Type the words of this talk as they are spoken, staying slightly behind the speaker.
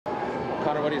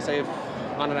Connor, what do you say if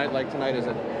on a night like tonight, is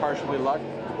it partially luck?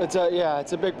 It's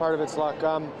a big part of it's luck.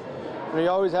 You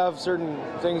always have certain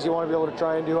things you want to be able to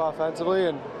try and do offensively,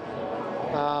 and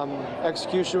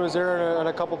execution was there in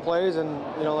a couple plays, and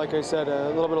like I said, a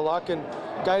little bit of luck, and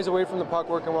guys away from the puck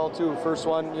working well too. First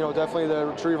one, definitely the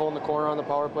retrieval in the corner on the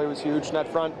power play was huge.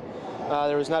 Net front,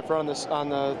 there was net front on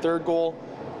the third goal.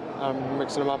 I'm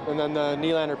mixing them up, and then the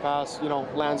Nylander pass,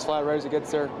 lands flat right as it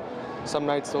gets there. Some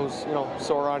nights those,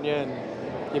 soar on you and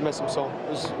you miss them, so it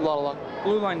was a lot of luck.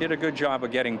 Blue line did a good job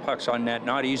of getting pucks on net.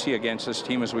 Not easy against this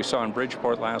team, as we saw in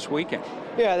Bridgeport last weekend.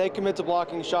 Yeah, they commit to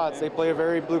blocking shots. They play a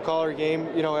very blue-collar game.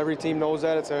 Every team knows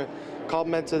that. It's a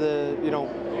compliment to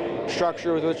the,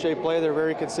 structure with which they play. They're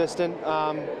very consistent.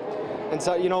 And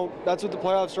so, that's what the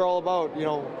playoffs are all about.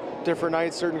 Different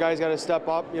nights, certain guys got to step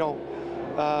up.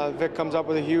 Vic comes up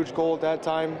with a huge goal at that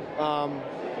time.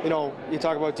 You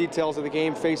talk about details of the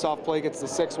game. Face-off play gets the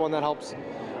 6-1 that helps,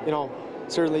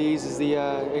 certainly eases the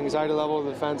anxiety level of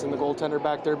the defense and the goaltender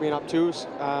back there being up twos.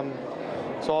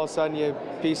 So all of a sudden you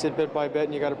piece it bit by bit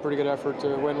and you got a pretty good effort to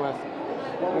win with.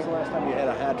 When was the last time you had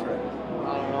a hat trick?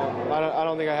 I don't know. I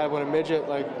don't think I had one in midget,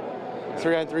 like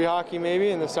 3-on-3 hockey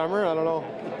maybe in the summer. I don't know.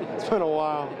 It's been a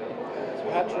while.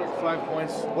 So hat trick, 5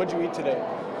 points. What'd you eat today?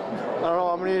 I don't know.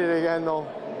 I'm going to eat it again though.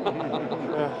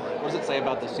 Yeah. What does it say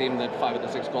about this team that 5 of the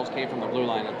 6 goals came from the blue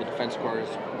line, that the defense score is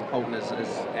potent as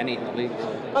any in the league?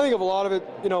 I think of a lot of it,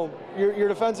 your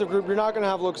defensive group, you're not going to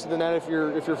have looks to the net if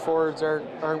your forwards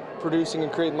aren't producing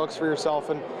and creating looks for yourself,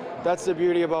 and that's the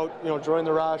beauty about joining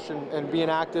the rush and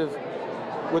being active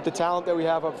with the talent that we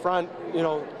have up front.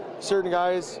 Certain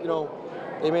guys,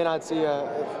 they may not see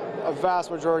a vast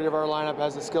majority of our lineup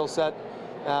has the skill set,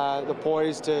 the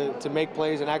poise to make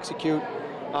plays and execute.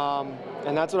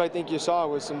 And that's what I think you saw,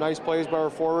 was some nice plays by our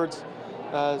forwards,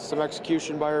 some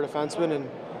execution by our defensemen,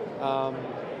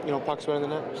 and pucks went in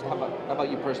the net. So how about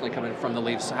you personally coming from the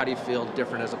Leafs? How do you feel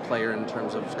different as a player in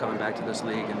terms of coming back to this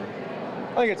league? And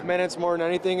I think it's minutes more than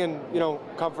anything, and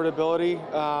comfortability.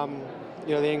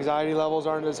 The anxiety levels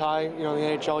aren't as high. In the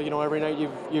NHL, every night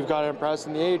you've got to impress.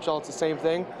 In the AHL, it's the same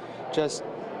thing. Just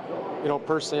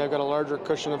personally, I've got a larger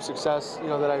cushion of success.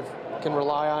 That I can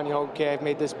rely on. Okay, I've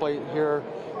made this play here.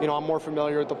 I'm more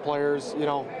familiar with the players.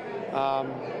 I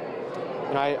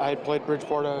had played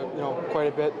Bridgeport, quite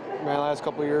a bit in my last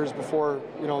couple of years before,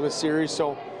 this series.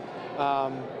 So I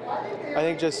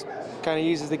think just kind of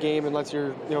eases the game and lets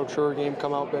your, truer game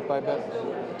come out bit by bit.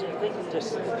 Do you think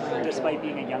just despite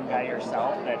being a young guy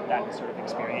yourself, that sort of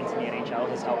experience in the NHL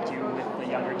has helped you with the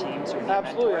younger teams? Or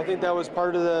Absolutely. I think that was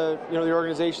part of the, the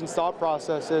organization's thought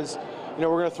process is, we're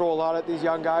going to throw a lot at these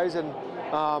young guys, and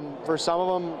for some of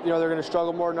them, they're going to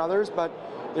struggle more than others, but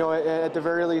at the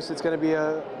very least, it's going to be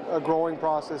a growing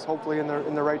process, hopefully in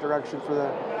the right direction for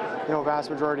the vast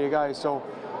majority of guys. So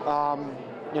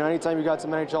anytime you got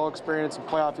some NHL experience and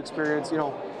playoff experience,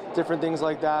 different things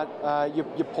like that, you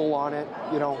pull on it,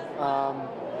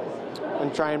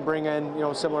 and try and bring in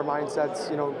similar mindsets,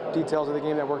 details of the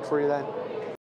game that worked for you then.